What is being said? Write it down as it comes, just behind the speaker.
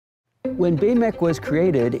When BAYMEC was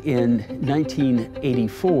created in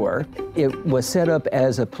 1984, it was set up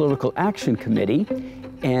as a political action committee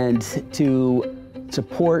and to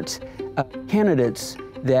support candidates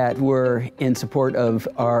that were in support of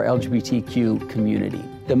our LGBTQ community.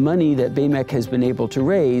 The money that BAYMEC has been able to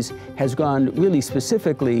raise has gone really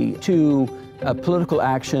specifically to political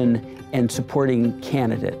action and supporting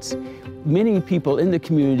candidates. Many people in the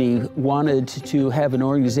community wanted to have an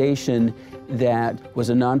organization that was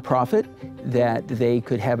a nonprofit, that they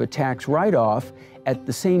could have a tax write-off, at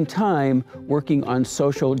the same time working on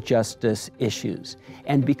social justice issues.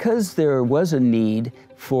 And because there was a need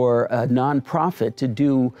for a nonprofit to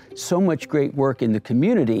do so much great work in the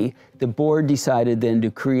community, the board decided then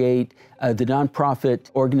to create the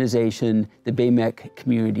nonprofit organization, the BAYMEC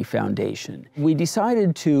Community Foundation. We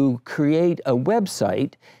decided to create a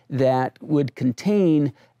website that would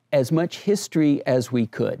contain as much history as we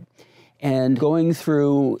could. And going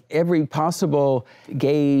through every possible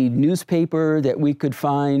gay newspaper that we could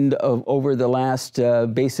find over the last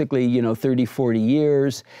basically 30, 40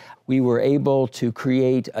 years, we were able to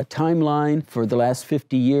create a timeline for the last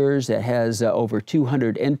 50 years that has over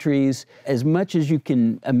 200 entries. As much as you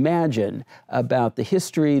can imagine about the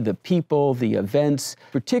history, the people, the events,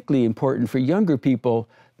 particularly important for younger people,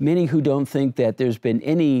 many who don't think that there's been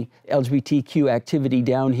any LGBTQ activity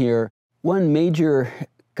down here. One major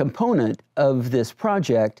component of this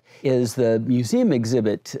project is the museum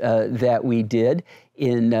exhibit that we did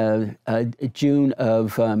in June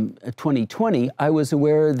of 2020. I was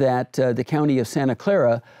aware that the County of Santa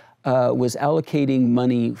Clara was allocating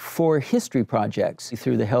money for history projects.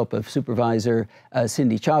 Through the help of Supervisor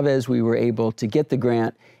Cindy Chavez, we were able to get the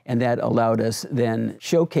grant, and that allowed us then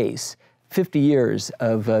showcase 50 years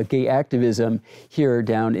of gay activism here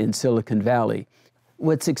down in Silicon Valley.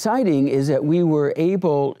 What's exciting is that we were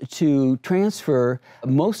able to transfer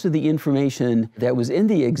most of the information that was in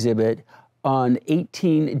the exhibit on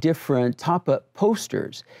 18 different pop-up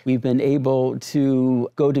posters. We've been able to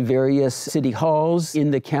go to various city halls in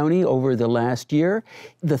the county over the last year.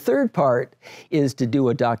 The third part is to do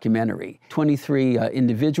a documentary. 23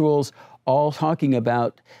 individuals all talking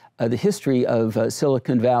about the history of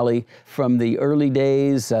Silicon Valley from the early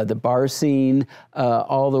days, the bar scene,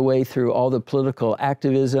 all the way through all the political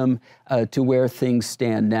activism to where things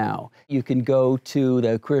stand now. You can go to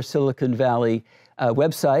the Queer Silicon Valley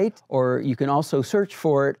website, or you can also search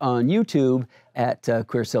for it on YouTube at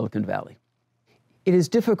Queer Silicon Valley. It is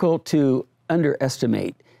difficult to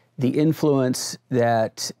underestimate the influence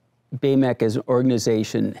that BAYMEC as an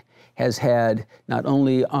organization has had not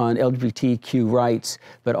only on LGBTQ rights,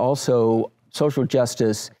 but also social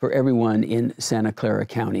justice for everyone in Santa Clara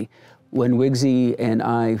County. When Wigsy and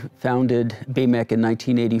I founded BAYMEC in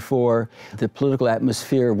 1984, the political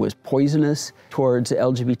atmosphere was poisonous towards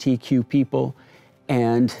LGBTQ people.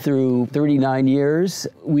 And through 39 years,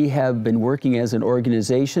 we have been working as an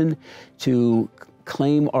organization to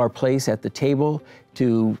claim our place at the table,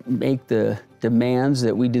 to make the demands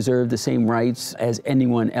that we deserve the same rights as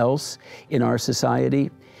anyone else in our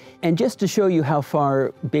society. And just to show you how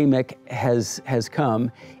far BAYMEC has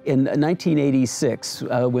come, in 1986,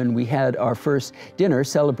 when we had our first dinner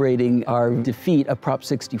celebrating our defeat of Prop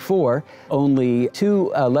 64, only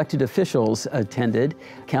 2 elected officials attended,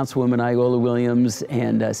 Councilwoman Iola Williams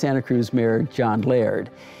and Santa Cruz Mayor John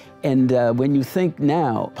Laird. And when you think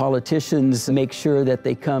now, politicians make sure that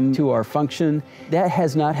they come to our function, that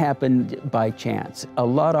has not happened by chance. A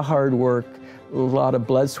lot of hard work, a lot of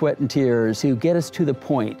blood, sweat, and tears to get us to the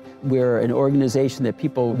point where an organization that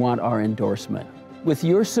people want our endorsement. With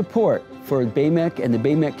your support for BAYMEC and the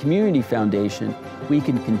BAYMEC Community Foundation, we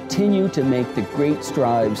can continue to make the great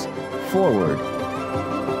strides forward